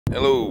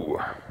Hello.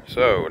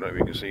 So, I don't know if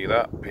you can see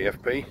that,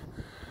 PFP.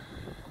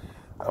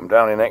 I'm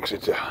down in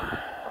Exeter.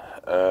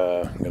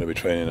 I'm going to be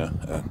training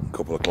a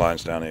couple of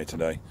clients down here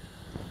today.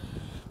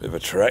 Bit of a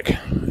trek.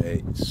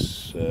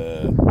 It's just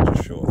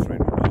short of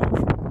 300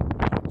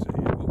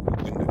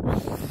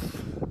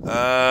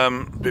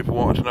 miles. People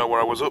wanted to know what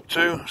I was up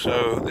to,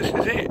 so this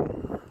is it.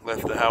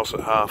 Left the house at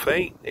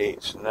 8:30.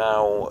 It's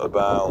now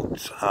about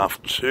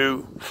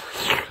 2:30.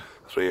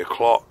 3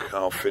 o'clock.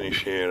 I'll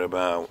finish here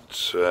about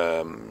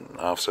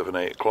 7:30,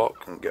 8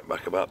 o'clock and get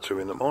back about 2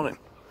 in the morning.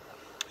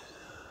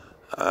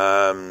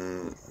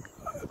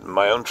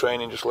 My own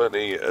training just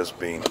lately has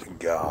been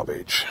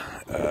garbage.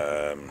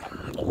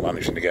 Not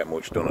managing to get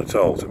much done at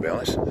all, to be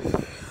honest.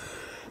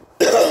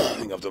 I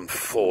think I've done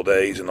 4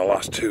 days in the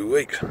last 2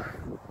 weeks.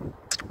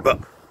 But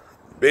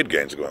beard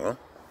gains are going on.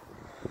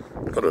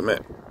 Got to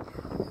admit,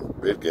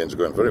 beard gains are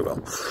going very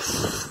well.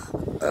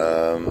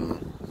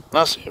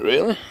 That's it,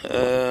 really.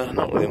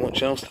 Not really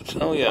much else to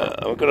tell you.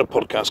 I've got a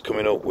podcast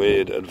coming up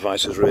with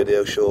Advices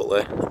Radio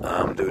shortly.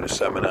 I'm doing a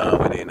seminar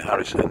with Ian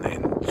Harrison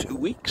in 2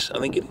 weeks, I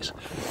think it is.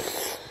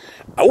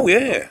 Oh,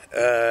 yeah.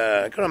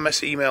 I got a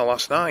messy email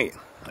last night.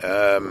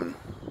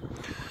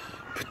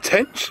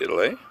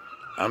 Potentially,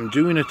 I'm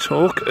doing a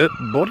talk at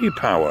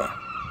Bodypower.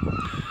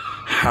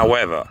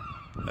 However,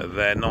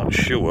 they're not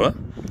sure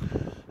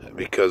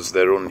because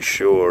they're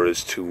unsure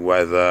as to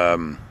whether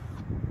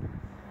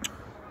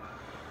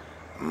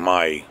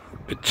my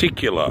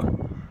particular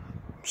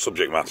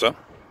subject matter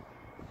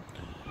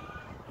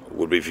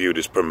would be viewed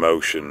as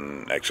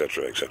promotion,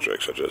 etc, etc,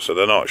 etc. So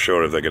they're not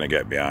sure if they're going to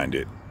get behind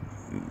it.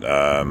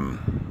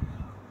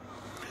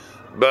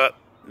 But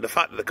the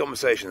fact that the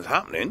conversation's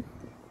happening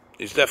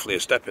is definitely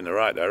a step in the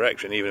right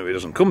direction, even if it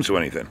doesn't come to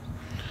anything.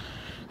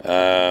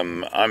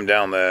 I'm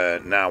down there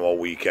now all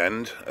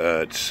weekend.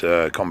 It's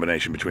a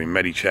combination between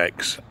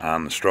Medichecks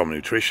and Strom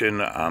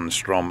Nutrition, and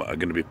Strom are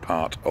going to be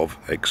part of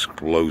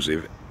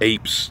Explosive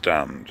Ape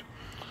Stand.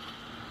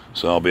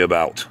 So I'll be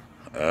about.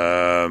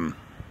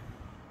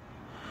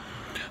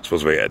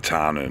 Supposed to be a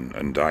tan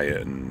and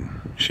diet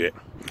and shit.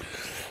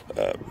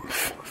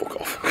 Fuck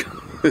off.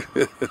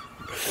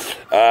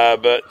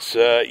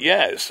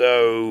 Yeah,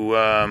 so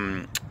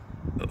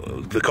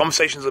the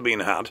conversations are being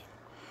had.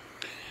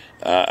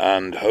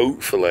 And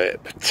hopefully,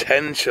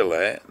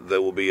 potentially, there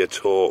will be a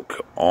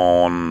talk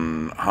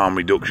on harm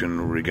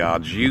reduction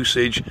regards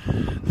usage,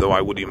 though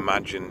I would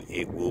imagine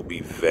it will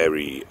be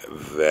very,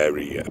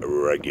 very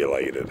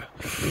regulated.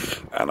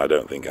 And I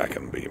don't think I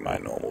can be my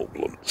normal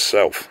blunt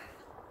self.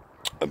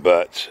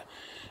 But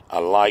I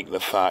like the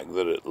fact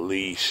that at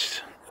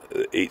least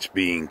it's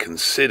being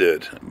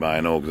considered by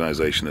an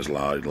organisation as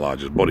large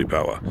as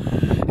Bodypower.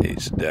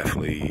 It's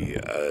definitely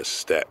a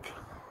step,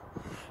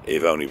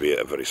 if only be it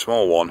a very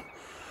small one.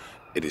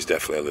 It is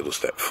definitely a little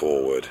step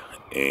forward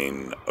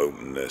in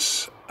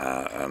openness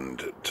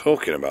and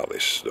talking about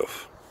this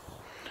stuff.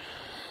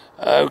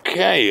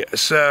 Okay,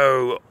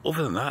 so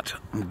other than that,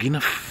 I'm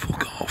gonna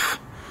fuck off.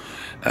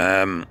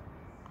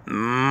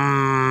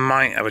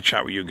 Might have a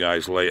chat with you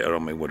guys later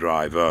on my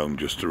drive home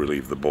just to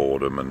relieve the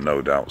boredom, and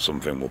no doubt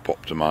something will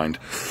pop to mind.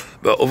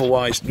 But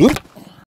otherwise,